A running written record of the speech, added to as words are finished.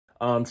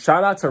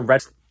Shout out to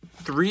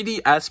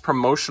 3DS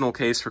promotional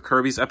case for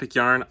Kirby's Epic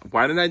Yarn.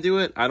 Why did I do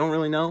it? I don't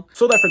really know.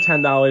 Sold that for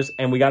 $10,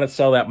 and we got to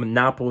sell that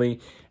Monopoly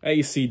that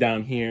you see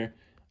down here.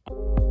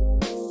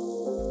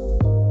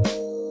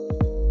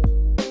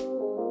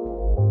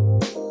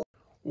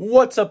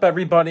 What's up,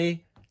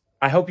 everybody?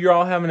 I hope you're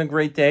all having a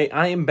great day.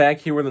 I am back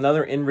here with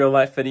another in real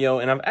life video,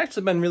 and I've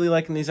actually been really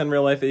liking these in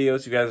real life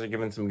videos. You guys are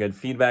giving some good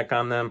feedback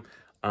on them.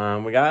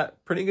 We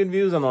got pretty good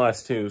views on the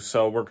last two,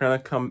 so we're gonna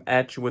come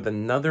at you with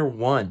another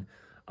one.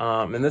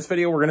 In this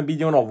video, we're gonna be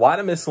doing a lot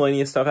of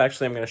miscellaneous stuff.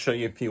 Actually, I'm gonna show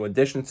you a few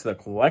additions to the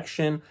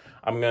collection.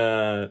 I'm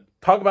gonna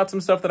talk about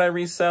some stuff that I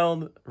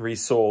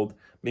resold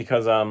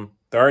because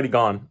they're already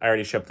gone. I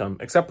already shipped them,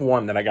 except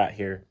one that I got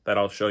here that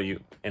I'll show you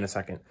in a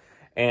second.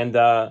 And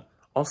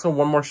also,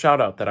 one more shout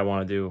out that I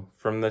want to do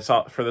for this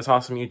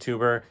awesome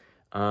YouTuber.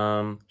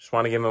 Just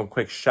want to give him a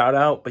quick shout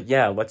out. But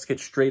yeah, let's get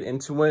straight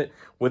into it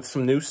with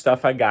some new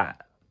stuff I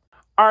got.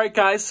 All right,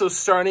 guys. So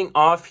starting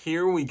off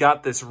here, we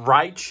got this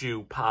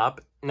Raichu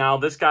pop. Now,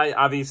 this guy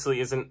obviously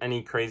isn't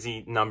any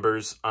crazy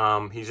numbers.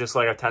 He's just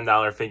like a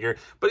 $10 figure,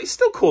 but he's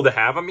still cool to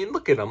have. I mean,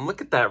 look at him.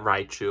 Look at that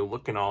Raichu,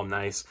 looking all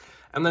nice.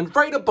 And then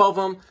right above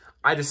him,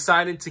 I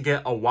decided to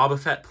get a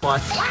Wobbuffet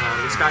plush.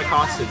 This guy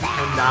costed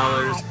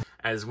 $10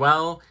 as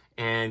well.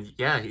 And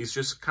yeah, he's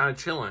just kind of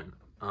chilling.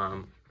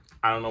 I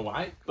don't know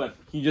why, but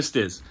he just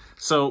is.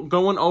 So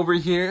going over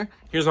here,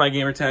 here's my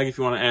gamer tag if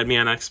you want to add me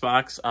on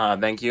Xbox.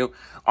 Thank you.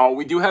 Oh,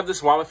 we do have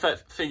this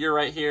Wobbuffet figure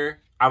right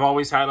here. I've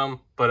always had him,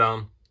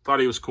 but thought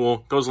he was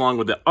cool. Goes along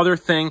with the other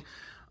thing.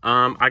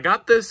 I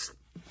got this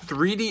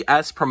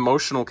 3DS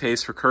promotional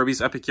case for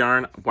Kirby's Epic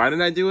Yarn. Why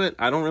did I do it?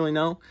 I don't really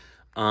know.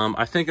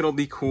 I think it'll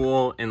be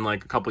cool in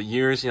like a couple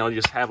years, you know,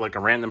 just have like a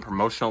random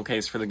promotional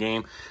case for the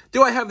game.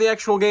 Do I have the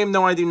actual game?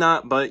 No, I do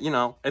not, but you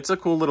know, it's a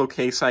cool little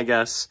case, I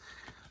guess.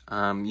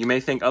 You may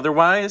think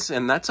otherwise,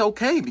 and that's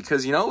okay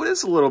because, you know, it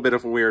is a little bit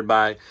of a weird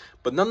buy,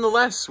 but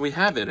nonetheless, we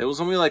have it. It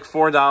was only like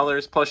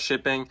 $4 plus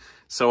shipping.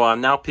 So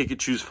now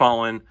Pikachu's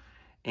fallen,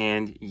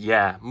 and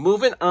yeah,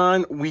 moving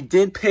on, we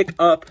did pick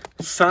up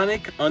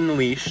Sonic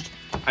Unleashed.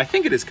 I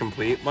think it is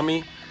complete.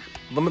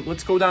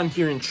 Let's go down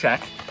here and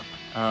check.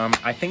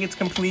 I think it's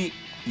complete.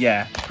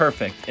 Yeah,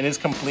 perfect. It is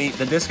complete.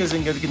 The disc is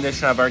in good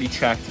condition. I've already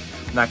checked.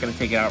 I'm not going to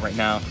take it out right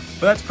now.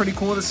 But that's pretty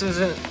cool. This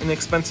isn't an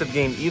expensive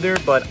game either,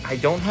 but I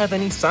don't have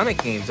any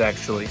Sonic games,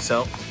 actually.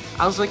 So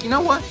I was like, you know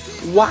what?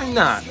 Why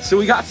not? So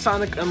we got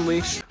Sonic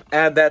Unleashed.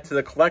 Add that to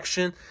the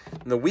collection.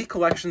 And the Wii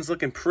collection's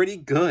looking pretty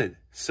good.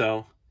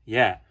 So,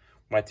 yeah.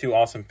 My two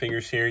awesome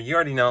figures here. You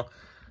already know.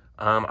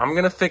 I'm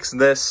going to fix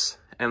this,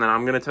 and then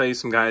I'm going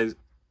to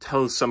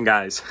tell some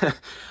guys,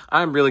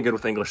 I'm really good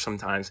with English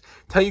sometimes,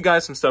 tell you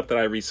guys some stuff that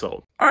I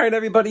resold. All right,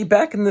 everybody,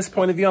 back in this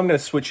point of view, I'm going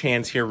to switch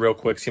hands here real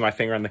quick. See my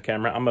finger on the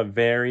camera? I'm a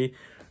very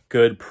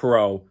good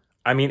pro.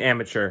 I mean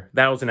amateur.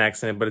 That was an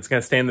accident, but it's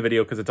going to stay in the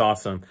video because it's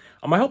awesome.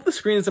 I hope the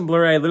screen isn't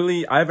blurry. I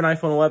have an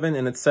iPhone 11,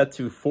 and it's set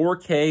to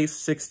 4K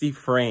 60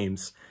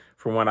 frames.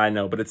 From what I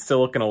know, but it's still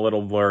looking a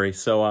little blurry.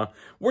 So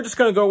we're just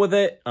going to go with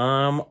it.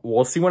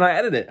 We'll see when I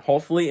edit it.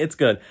 Hopefully it's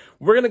good.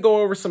 We're going to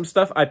go over some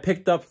stuff I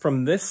picked up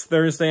from this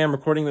Thursday. I'm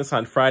recording this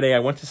on Friday. I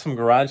went to some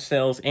garage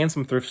sales and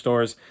some thrift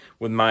stores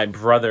with my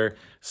brother.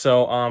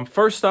 So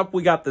first up,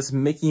 we got this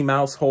Mickey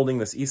Mouse holding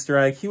this Easter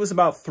egg. He was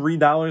about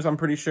 $3, I'm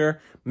pretty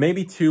sure.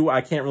 Maybe $2, I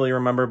can't really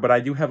remember, but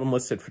I do have him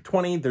listed for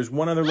 $20. There's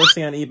one other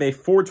listing on eBay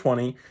for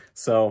 $20.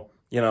 So,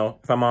 you know,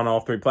 if I'm on all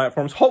three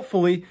platforms,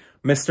 hopefully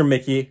Mr.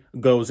 Mickey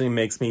goes and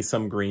makes me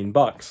some green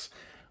bucks.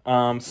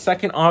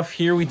 Second off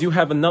here, we do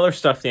have another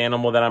stuffed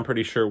animal that I'm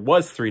pretty sure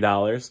was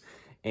 $3.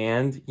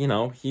 And, you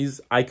know,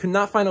 I could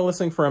not find a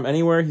listing for him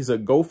anywhere. He's a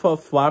Gofa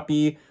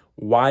Floppy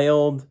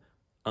Wild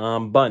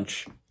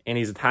Bunch. And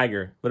he's a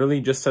tiger. Literally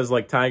just says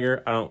like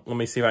tiger. Let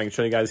me see if I can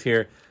show you guys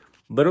here.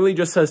 Literally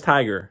just says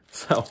tiger.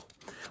 So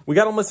we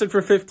got him listed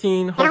for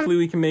 $15. Hopefully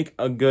we can make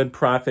a good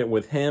profit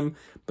with him.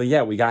 But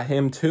yeah, we got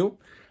him too.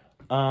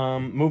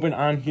 Moving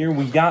on here,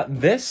 we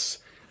got this.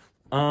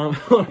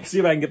 Let me see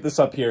if I can get this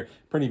up here.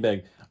 Pretty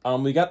big.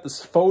 We got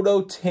this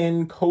Photo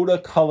Tin Coda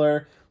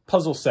Color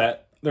puzzle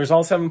set. There's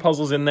all 7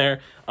 puzzles in there.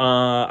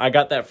 I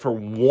got that for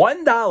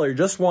 $1,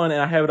 just one,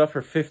 and I have it up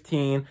for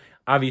 $15.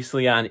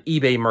 Obviously on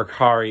eBay,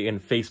 Mercari, and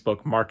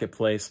Facebook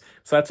Marketplace.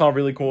 So that's all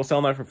really cool.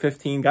 Selling that for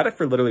 $15. Got it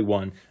for literally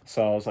 $1.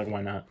 So I was like,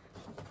 why not?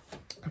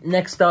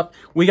 Next up,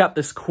 we got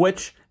this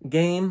Quitch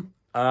game.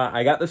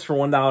 I got this for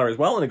 $1 as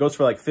well, and it goes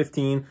for like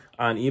 $15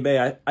 on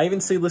eBay. I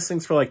even see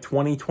listings for like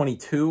 $20,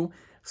 $22.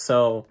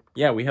 So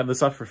yeah, we have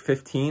this up for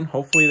 $15.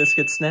 Hopefully this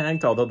gets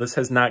snagged, although this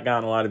has not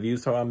gotten a lot of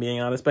views, so I'm being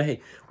honest. But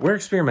hey, we're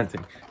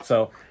experimenting.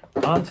 So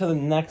on to the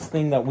next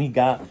thing that we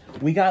got.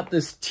 We got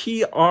this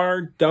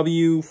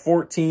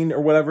TRW14 or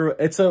whatever.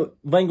 It's a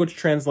language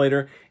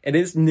translator. It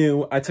is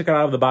new. I took it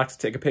out of the box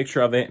to take a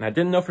picture of it, and I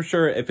didn't know for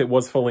sure if it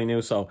was fully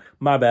new, so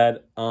my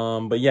bad.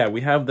 But yeah,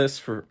 we got this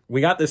for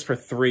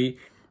 $3.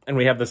 And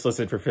we have this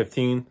listed for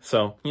 $15.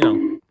 So, you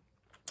know,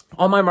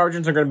 all my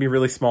margins are going to be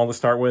really small to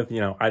start with.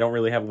 You know, I don't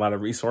really have a lot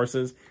of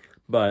resources.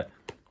 But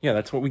yeah,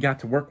 that's what we got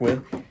to work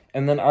with.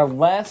 And then our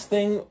last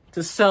thing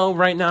to sell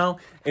right now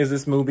is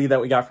this movie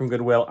that we got from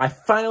Goodwill. I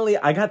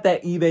got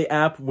that eBay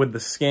app with the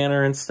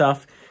scanner and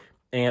stuff,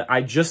 and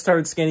I just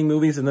started scanning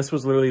movies, and this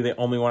was literally the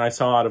only one I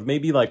saw out of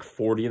maybe like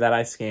 40 that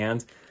I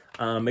scanned.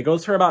 It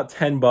goes for about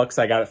 10 bucks.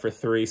 I got it for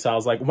 3, so I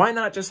was like, why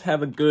not just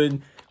have a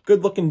good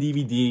looking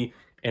DVD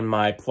in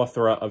my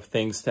plethora of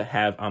things to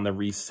have on the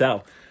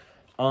resell.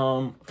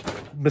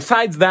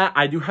 Besides that,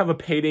 I do have a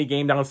Payday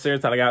game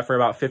downstairs that I got for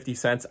about 50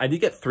 cents. I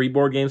did get 3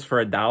 board games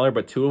for $1,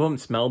 but 2 of them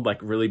smelled like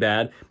really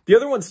bad. The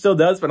other one still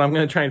does, but I'm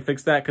going to try and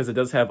fix that because it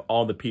does have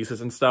all the pieces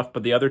and stuff,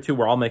 but the other 2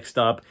 were all mixed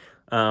up.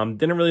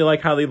 Didn't really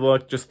like how they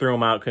looked, just threw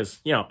them out because,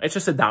 you know, it's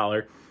just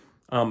 $1.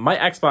 My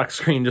Xbox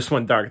screen just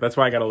went dark. That's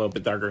why I got a little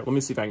bit darker. Let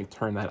me see if I can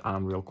turn that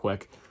on real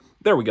quick.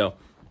 There we go.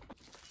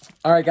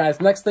 All right, guys,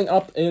 next thing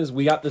up is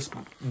we got this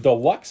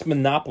deluxe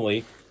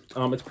Monopoly.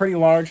 It's pretty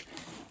large.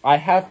 I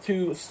have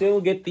to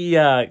still get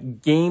the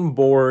game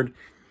board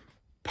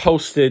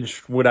postage,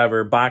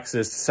 whatever,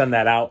 boxes to send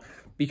that out.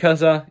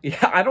 Because,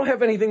 yeah, I don't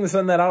have anything to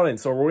send that out in.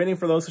 So we're waiting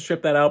for those to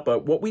ship that out.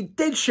 But what we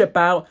did ship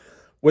out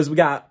was we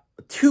got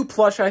 2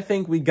 plush, I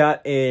think. We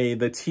got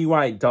the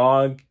TY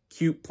dog,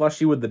 cute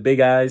plushie with the big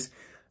eyes.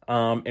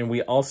 And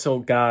we also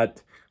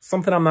got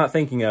something I'm not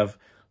thinking of.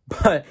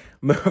 But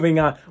moving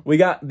on, we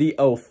got the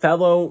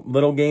Othello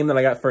little game that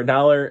I got for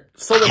 $1.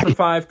 Sold it for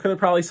 $5. Could have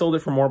probably sold it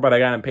for more, but I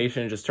got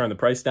impatient and just turned the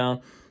price down.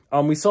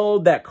 We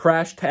sold that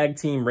Crash Tag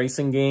Team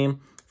Racing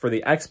game for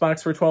the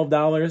Xbox for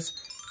 $12.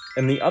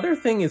 And the other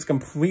thing is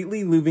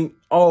completely leaving.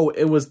 Oh,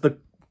 it was the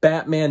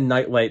Batman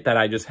Nightlight that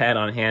I just had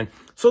on hand.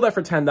 Sold that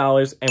for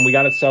 $10, and we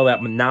got to sell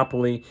that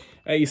Monopoly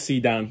that you see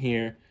down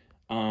here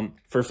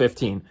for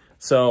 $15.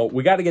 So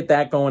we got to get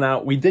that going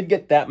out. We did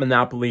get that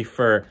Monopoly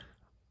for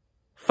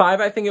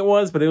 $5, I think it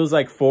was, but it was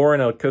like $4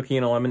 and a cookie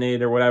and a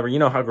lemonade or whatever. You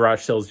know how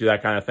garage sales do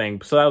that kind of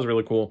thing. So that was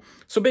really cool.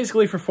 So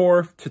basically for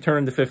 $4 to turn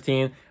into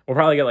 $15, we'll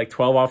probably get like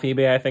 12 off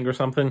eBay, I think, or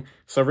something.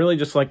 So really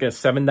just like a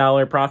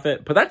 $7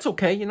 profit, but that's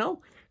okay, you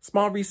know,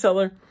 small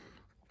reseller.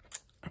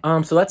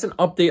 So that's an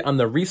update on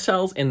the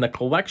resells in the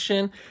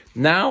collection.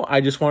 Now I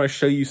just want to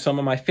show you some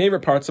of my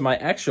favorite parts of my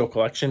actual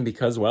collection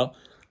because, well,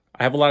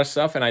 I have a lot of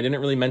stuff and I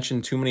didn't really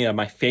mention too many of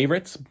my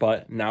favorites,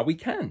 but now we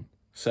can.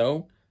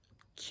 So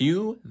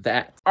cue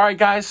that. All right,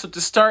 guys, so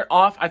to start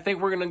off, I think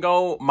we're going to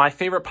go my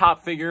favorite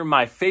pop figure,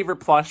 my favorite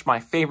plush, my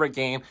favorite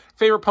game,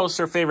 favorite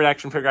poster, favorite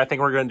action figure. I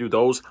think we're going to do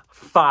those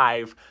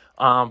 5.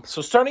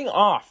 So starting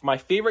off, my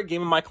favorite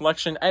game in my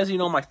collection, as you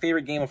know, my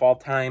favorite game of all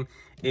time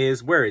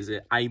is, where is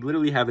it? I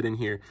literally have it in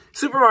here.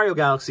 Super Mario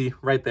Galaxy,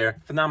 right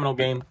there. Phenomenal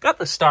game. Got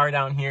the star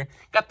down here.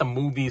 Got the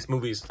movies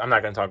I'm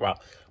not going to talk about.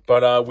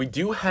 But we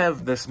do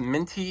have this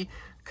minty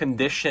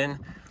condition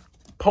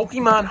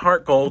Pokemon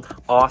Heart Gold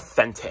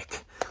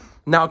Authentic.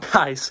 Now,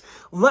 guys,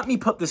 let me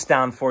put this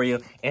down for you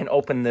and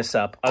open this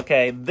up,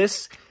 okay?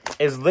 This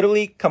is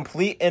literally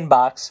complete in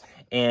box,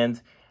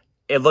 and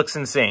it looks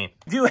insane.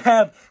 You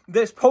have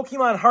this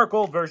Pokemon Heart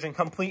Gold version,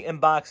 complete in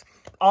box,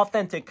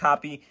 authentic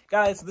copy.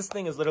 Guys, this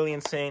thing is literally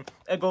insane.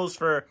 It goes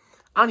for,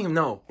 I don't even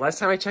know. Last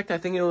time I checked, I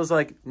think it was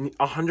like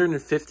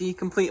 150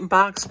 complete in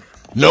box.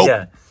 Nope.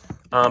 Yeah.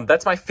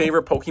 That's my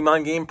favorite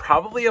Pokemon game,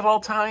 probably of all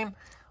time,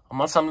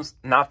 unless I'm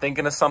not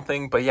thinking of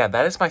something. But yeah,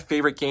 that is my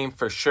favorite game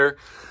for sure.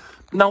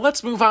 Now,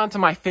 let's move on to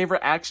my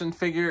favorite action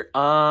figure.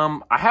 I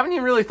haven't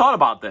even really thought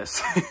about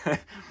this.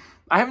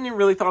 I haven't even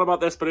really thought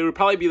about this, but it would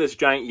probably be this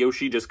giant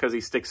Yoshi just because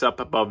he sticks up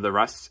above the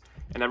rest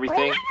and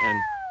everything. And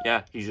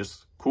yeah, he's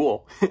just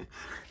cool.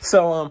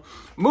 So,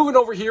 moving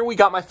over here, we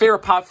got my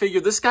favorite pop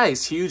figure. This guy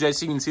is huge.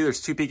 As you can see, there's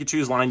 2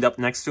 Pikachus lined up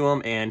next to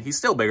him, and he's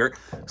still bigger.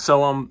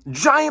 So,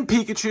 giant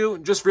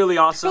Pikachu, just really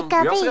awesome.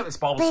 We also got this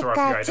Bulbasaur up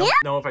here. I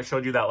don't know if I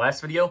showed you that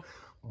last video,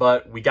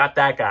 but we got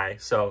that guy.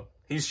 So,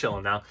 he's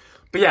chilling now.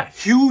 But yeah,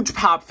 huge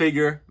pop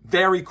figure,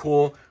 very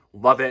cool,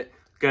 love it.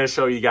 Gonna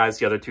show you guys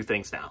the other 2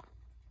 things now.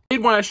 I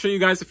did want to show you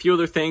guys a few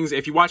other things.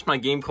 If you watch my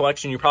game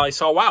collection, you probably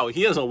saw, wow,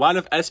 he has a lot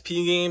of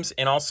SP games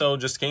and also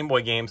just Game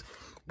Boy games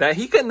that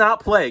he could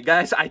not play.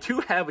 Guys, I do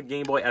have a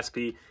Game Boy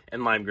SP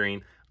in lime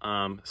green,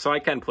 so I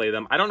can play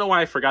them. I don't know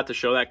why I forgot to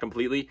show that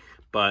completely,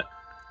 but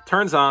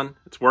turns on,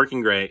 it's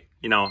working great.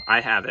 You know, I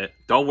have it,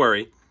 don't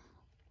worry.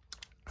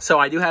 So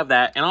I do have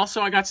that, and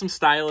also I got some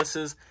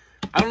styluses.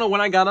 I don't know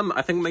when I got them.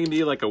 I think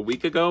maybe like a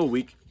week ago,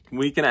 week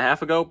and a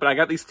half ago. But I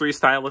got these 3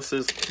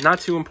 styluses. Not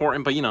too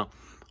important, but you know,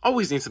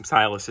 always need some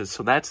styluses.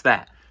 So that's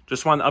that.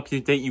 Just wanted to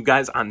update you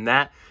guys on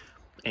that.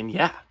 And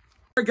yeah.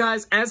 Alright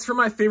guys, as for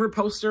my favorite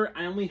poster,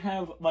 I only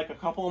have like a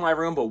couple in my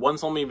room, but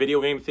one's only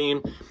video game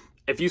themed.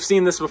 If you've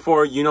seen this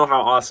before, you know how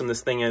awesome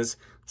this thing is.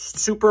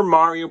 Super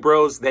Mario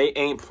Bros. They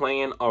ain't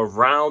playing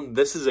around.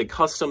 This is a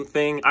custom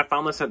thing. I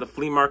found this at the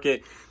flea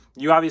market.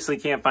 You obviously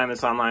can't find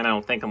this online, I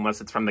don't think, unless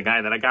it's from the guy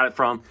that I got it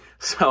from.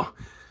 So,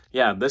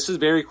 yeah, this is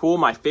very cool.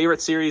 My favorite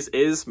series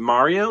is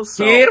Mario.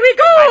 So here we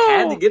go! I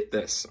had to get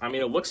this. I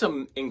mean, it looks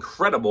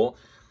incredible.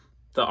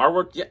 The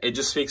artwork, yeah, it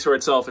just speaks for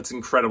itself. It's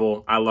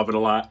incredible. I love it a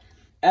lot.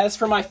 As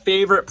for my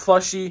favorite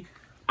plushie,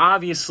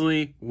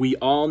 obviously, we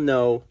all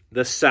know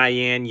the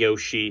Cyan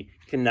Yoshi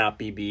cannot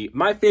be beat.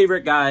 My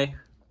favorite guy,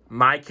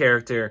 my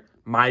character,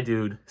 my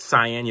dude,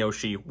 Cyan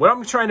Yoshi. What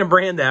I'm trying to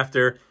brand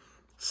after,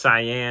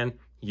 Cyan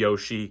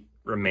Yoshi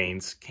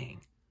remains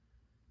king.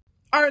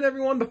 All right,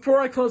 everyone, before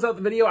I close out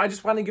the video, I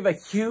just want to give a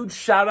huge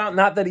shout out.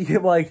 Not that he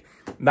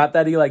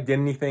did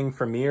anything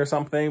for me or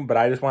something, but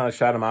I just want to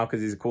shout him out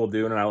because he's a cool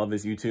dude and I love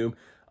his YouTube.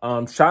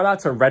 Shout out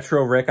to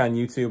Retro Rick on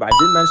YouTube. I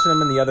did mention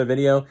him in the other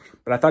video,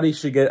 but I thought he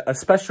should get a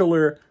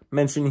special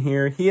mention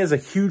here. He has a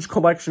huge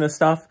collection of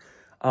stuff.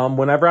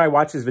 Whenever I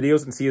watch his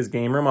videos and see his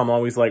game room, I'm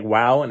always like,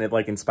 wow, and it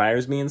like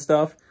inspires me and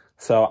stuff.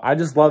 So I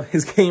just love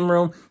his game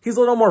room. He's a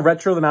little more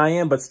retro than I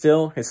am, but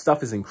still, his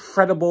stuff is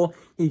incredible.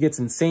 He gets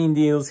insane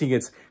deals. He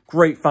gets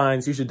great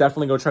finds. You should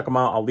definitely go check him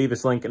out. I'll leave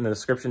his link in the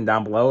description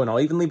down below, and I'll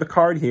even leave a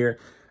card here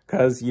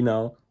because, you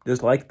know,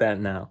 just like that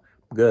now.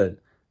 Good.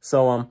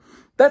 So,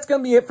 that's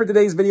going to be it for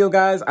today's video,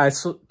 guys.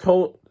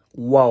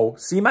 Whoa,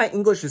 see, my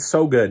English is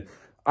so good.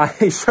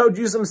 I showed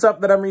you some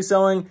stuff that I'm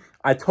reselling.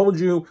 I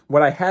told you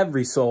what I have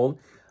resold.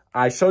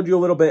 I showed you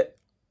a little bit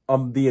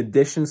of the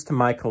additions to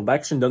my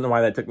collection. Don't know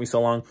why that took me so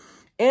long.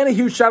 And a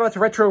huge shout out to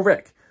Retro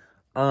Rick.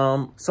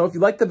 So if you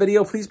liked the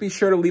video, please be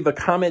sure to leave a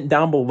comment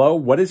down below.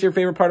 What is your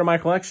favorite part of my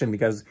collection?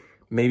 Because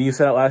maybe you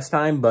said it last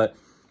time, but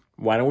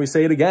why don't we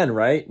say it again,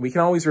 right? We can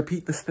always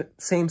repeat the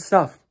same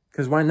stuff,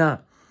 because why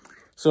not?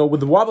 So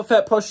with the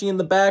Wobbuffet plushie in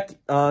the back,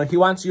 he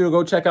wants you to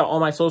go check out all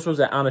my socials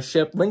at On a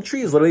Ship.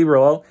 Linktree is literally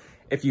below.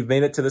 If you've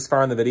made it to this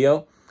far in the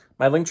video,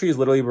 my Linktree is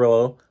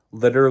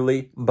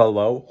literally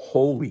below.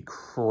 Holy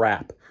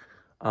crap.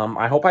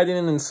 I hope I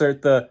didn't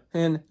insert the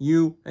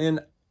in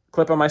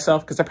clip on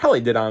myself, because I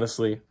probably did,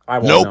 honestly. I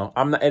won't know.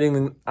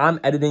 I'm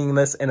editing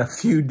this in a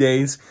few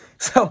days,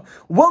 so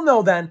we'll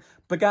know then.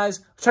 But guys,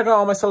 check out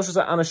all my socials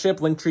at On a Ship,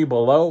 Linktree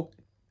below.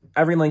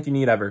 Every link you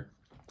need ever.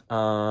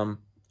 And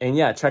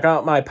yeah, check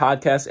out my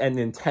podcast at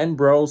Nintendo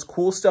Bros.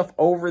 Cool stuff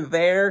over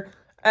there,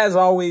 as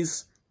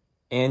always.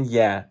 And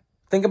yeah,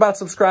 think about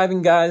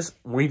subscribing, guys.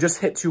 We just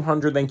hit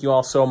 200. Thank you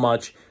all so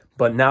much.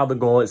 But now the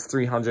goal is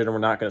 300, and we're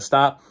not going to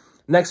stop.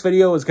 Next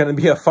video is going to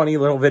be a funny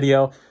little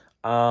video.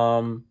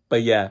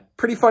 But yeah,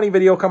 pretty funny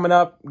video coming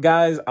up.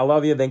 Guys, I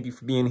love you. Thank you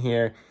for being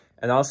here.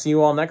 And I'll see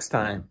you all next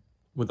time.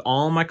 With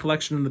all my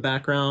collection in the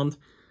background,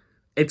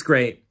 it's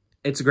great.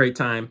 It's a great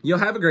time. You'll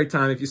have a great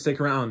time if you stick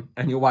around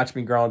and you'll watch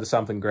me grow into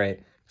something great.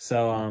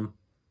 So,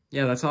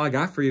 yeah, that's all I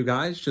got for you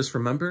guys. Just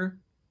remember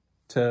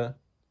to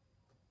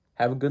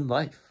have a good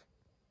life,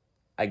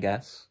 I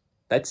guess.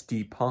 That's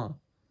deep, huh?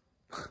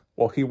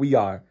 Well, here we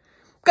are.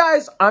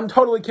 Guys, I'm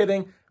totally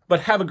kidding,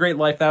 but have a great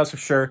life, that's for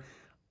sure.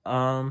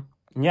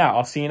 Yeah,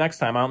 I'll see you next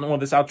time. I don't know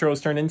what this outro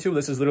has turned into.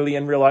 This is literally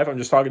in real life. I'm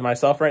just talking to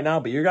myself right now,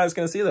 but you guys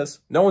going to see this.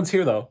 No one's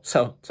here, though,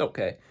 so it's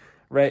okay,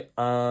 right?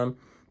 But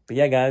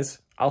yeah, guys,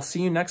 I'll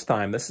see you next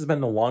time. This has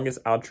been the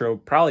longest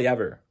outro probably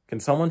ever. Can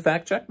someone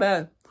fact check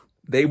that?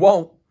 They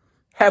won't.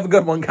 Have a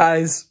good one,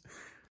 guys.